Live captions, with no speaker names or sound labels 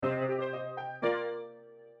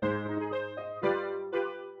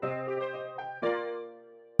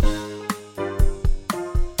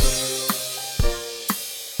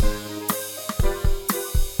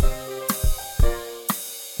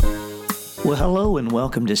Well, hello and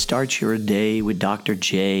welcome to Start Your Day with Dr.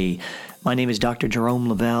 J. My name is Dr. Jerome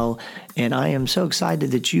Lavelle, and I am so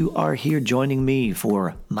excited that you are here joining me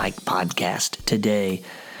for my podcast today,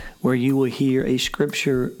 where you will hear a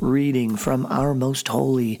scripture reading from our most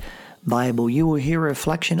holy Bible. You will hear a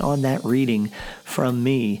reflection on that reading from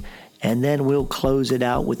me, and then we'll close it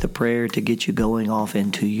out with a prayer to get you going off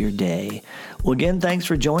into your day. Well, again, thanks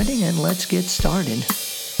for joining, and let's get started.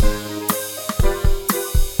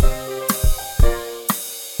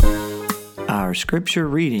 Our scripture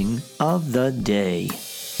reading of the day.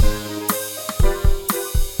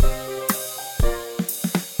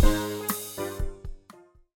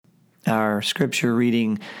 Our scripture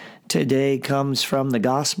reading today comes from the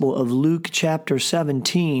Gospel of Luke chapter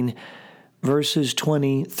 17, verses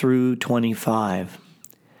 20 through 25.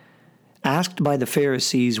 Asked by the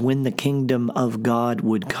Pharisees when the kingdom of God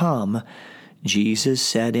would come, Jesus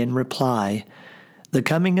said in reply, "The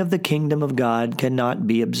coming of the kingdom of God cannot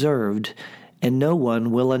be observed, and no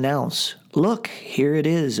one will announce, 'Look, here it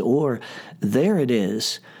is,' or 'There it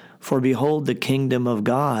is,' for behold, the kingdom of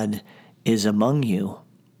God is among you."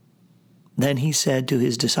 Then he said to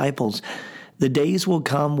his disciples, "The days will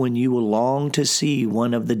come when you will long to see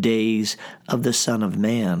one of the days of the Son of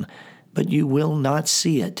Man, but you will not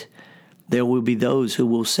see it. There will be those who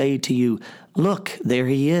will say to you, 'Look, there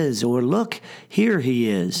he is,' or 'Look, here he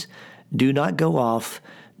is.' Do not go off,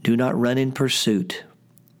 do not run in pursuit.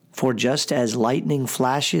 For just as lightning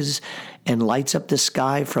flashes and lights up the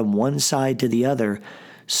sky from one side to the other,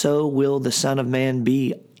 so will the Son of Man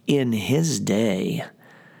be in his day.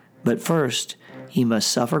 But first he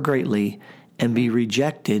must suffer greatly and be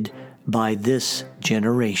rejected by this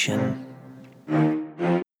generation."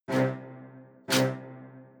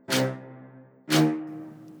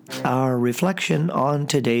 Our reflection on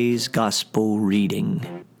today's gospel reading.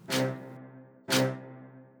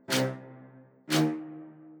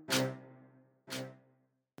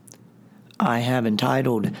 I have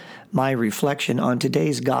entitled my reflection on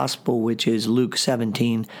today's gospel, which is Luke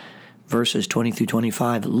 17, verses 20 through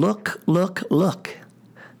 25, "Look, look, look."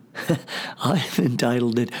 I've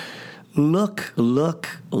entitled it, "Look, look,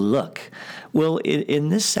 look." Well, in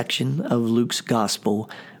this section of Luke's gospel,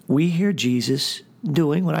 we hear Jesus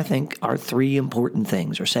doing what I think are three important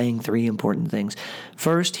things, or saying three important things.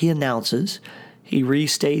 First, he announces, he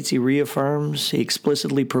restates, he reaffirms, he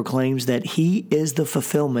explicitly proclaims that he is the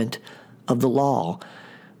fulfillment of the law,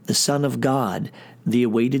 the Son of God, the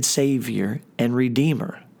awaited Savior and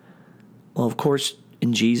Redeemer. Well, of course,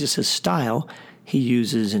 in Jesus' style, he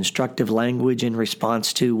uses instructive language in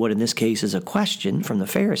response to what in this case is a question from the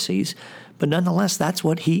Pharisees, but nonetheless, that's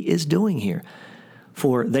what he is doing here.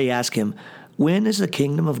 For they ask him, "When is the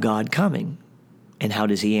kingdom of God coming?" And how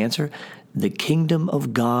does he answer? "The kingdom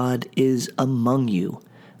of God is among you."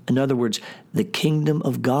 In other words, the kingdom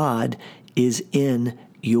of God is in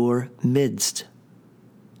your midst.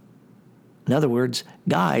 In other words,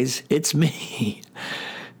 guys, it's me.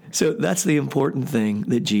 So that's the important thing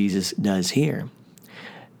that Jesus does here.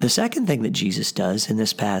 The second thing that Jesus does in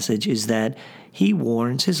this passage is that he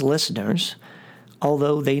warns his listeners,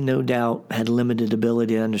 although they no doubt had limited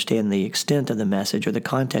ability to understand the extent of the message or the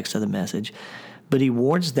context of the message, but he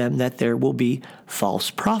warns them that there will be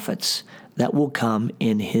false prophets that will come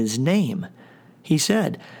in his name. He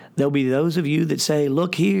said, "There'll be those of you that say,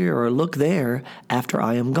 'Look here,' or 'Look there,' after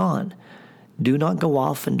I am gone. Do not go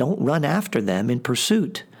off and don't run after them in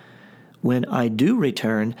pursuit. When I do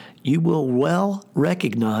return, you will well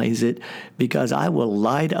recognize it, because I will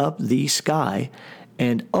light up the sky,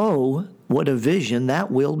 and oh, what a vision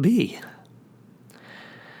that will be."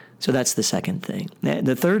 So that's the second thing.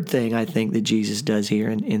 The third thing I think that Jesus does here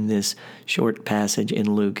in this short passage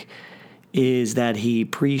in Luke is that he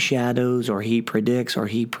pre-shadows, or he predicts, or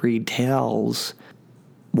he pre-tells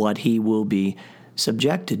what he will be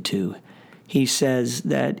subjected to. He says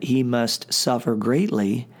that he must suffer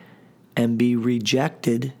greatly and be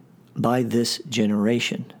rejected by this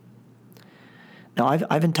generation. Now,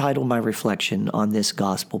 I've entitled my reflection on this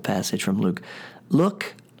gospel passage from Luke,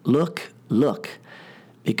 "Look, look, look,"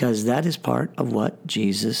 because that is part of what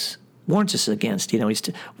Jesus warns us against. He's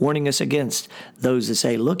warning us against those that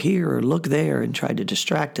say, "Look here," or "Look there," and try to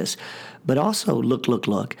distract us. But also, look, look,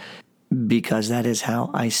 look, because that is how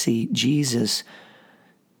I see Jesus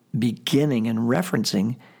beginning and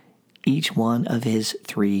referencing each one of his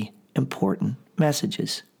three important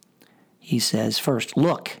messages. He says, first,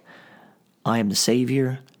 "Look, I am the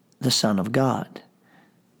Savior, the Son of God."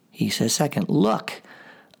 He says, second, "Look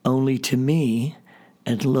only to me,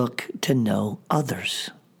 and look to no others."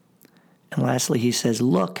 And lastly, he says,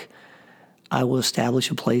 "Look, I will establish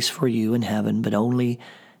a place for you in heaven, but only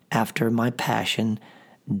after my passion,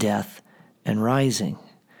 death, and rising.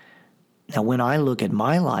 Now, when I look at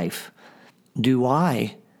my life, do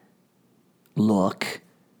I look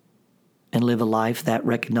and live a life that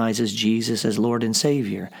recognizes Jesus as Lord and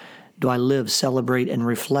Savior? Do I live, celebrate, and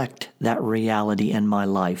reflect that reality in my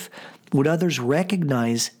life? Would others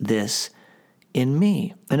recognize this in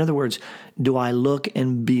me? In other words, do I look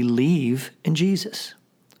and believe in Jesus?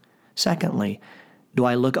 Secondly, do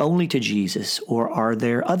I look only to Jesus, or are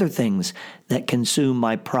there other things that consume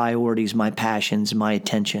my priorities, my passions, my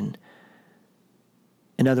attention?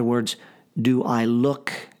 In other words, do I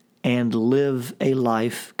look and live a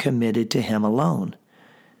life committed to Him alone?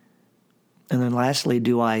 And then lastly,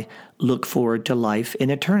 do I look forward to life in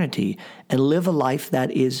eternity and live a life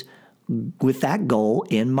that is with that goal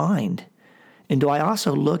in mind? And do I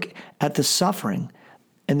also look at the suffering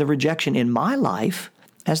and the rejection in my life,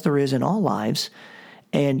 as there is in all lives,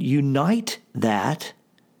 and unite that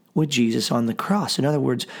with Jesus on the cross? In other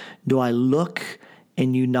words, do I look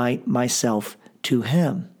and unite myself to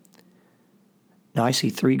Him? Now, I see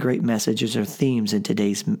three great messages or themes in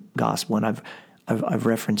today's gospel, and I've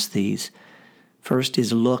referenced these. First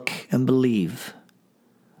is look and believe.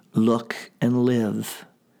 Look and live.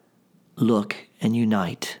 Look and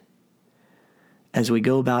unite. As we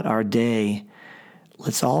go about our day,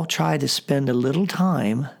 let's all try to spend a little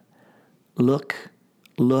time looking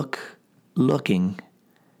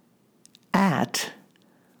at,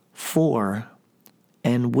 for,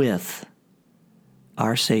 and with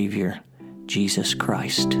our Savior, Jesus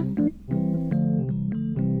Christ.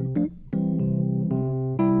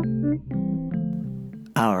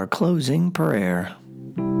 Our closing prayer.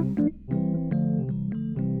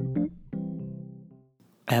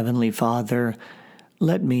 Heavenly Father,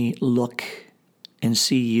 let me look and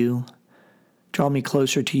see You. Draw me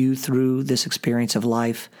closer to You through this experience of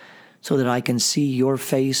life so that I can see Your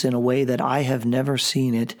face in a way that I have never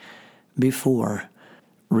seen it before.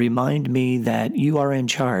 Remind me that You are in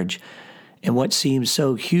charge, and what seems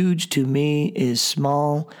so huge to me is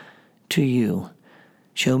small to You.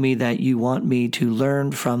 Show me that You want me to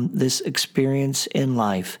learn from this experience in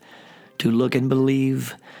life, to look and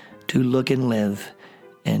believe, to look and live,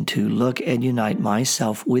 and to look and unite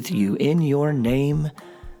myself with You. In Your name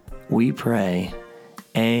we pray.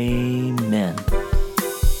 Amen.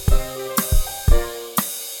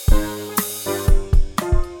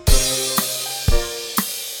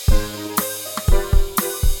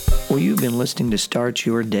 Well, you've been listening to Start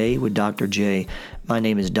Your Day with Dr. J. My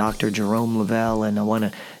name is Dr. Jerome Lavelle, and I want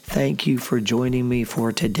to thank you for joining me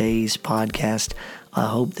for today's podcast. I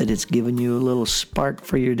hope that it's given you a little spark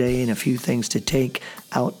for your day and a few things to take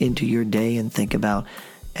out into your day and think about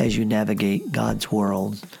as you navigate God's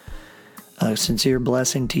world. A sincere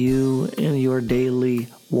blessing to you in your daily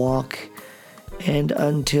walk. And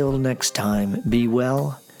until next time, be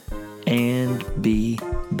well and be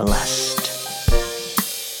blessed.